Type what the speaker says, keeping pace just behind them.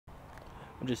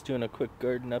I'm just doing a quick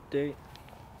garden update.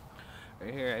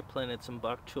 Right here I planted some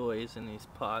bok choys in these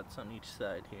pots on each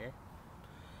side here.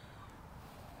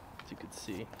 As you can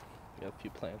see, we got a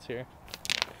few plants here.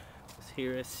 This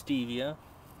here is stevia.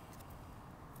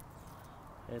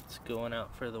 It's going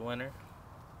out for the winter.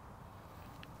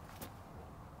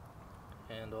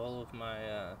 And all of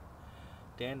my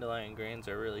dandelion greens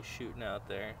are really shooting out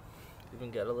there. Even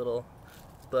got a little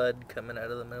bud coming out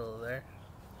of the middle of there.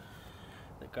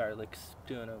 The garlic's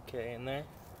doing okay in there.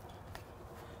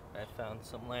 I found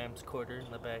some lamb's quarter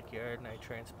in the backyard and I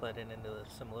transplanted into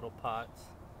some little pots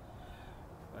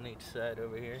on each side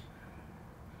over here.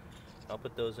 I'll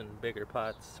put those in bigger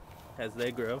pots as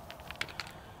they grow.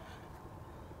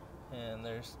 And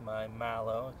there's my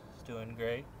mallow, it's doing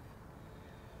great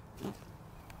on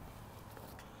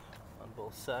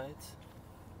both sides.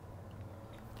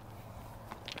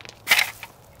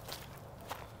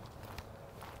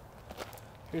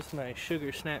 Here's my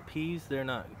sugar snap peas. They're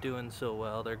not doing so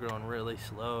well. They're growing really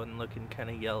slow and looking kind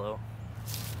of yellow.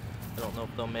 I don't know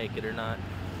if they'll make it or not.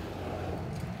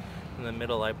 In the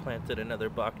middle I planted another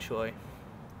bok choy.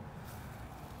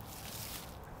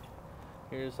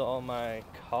 Here's all my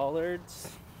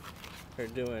collards. They're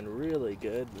doing really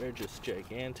good. They're just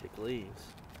gigantic leaves.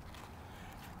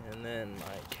 And then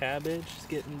my cabbage is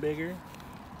getting bigger.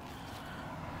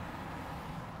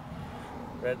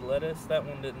 Red lettuce, that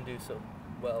one didn't do so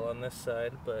well on this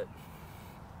side, but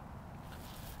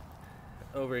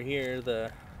over here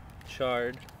the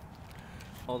chard,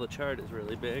 all the chard is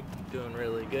really big, doing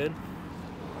really good.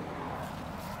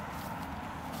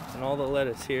 And all the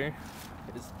lettuce here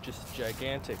is just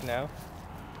gigantic now.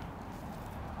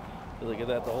 Look at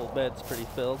that, the whole bed's pretty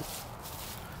filled.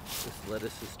 This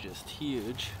lettuce is just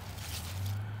huge.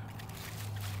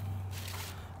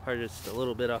 Harvest a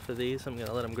little bit off of these. I'm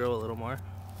gonna let them grow a little more.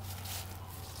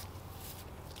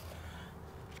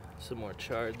 Some more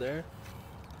chard there.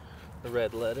 The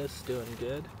red lettuce doing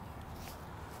good.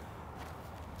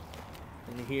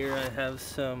 And here I have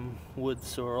some wood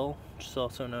sorrel, which is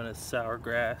also known as sour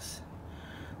grass.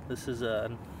 This is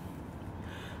a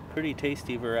pretty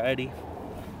tasty variety.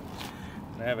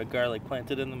 And I have a garlic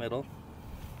planted in the middle.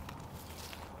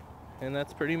 And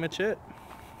that's pretty much it.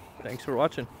 Thanks for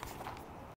watching.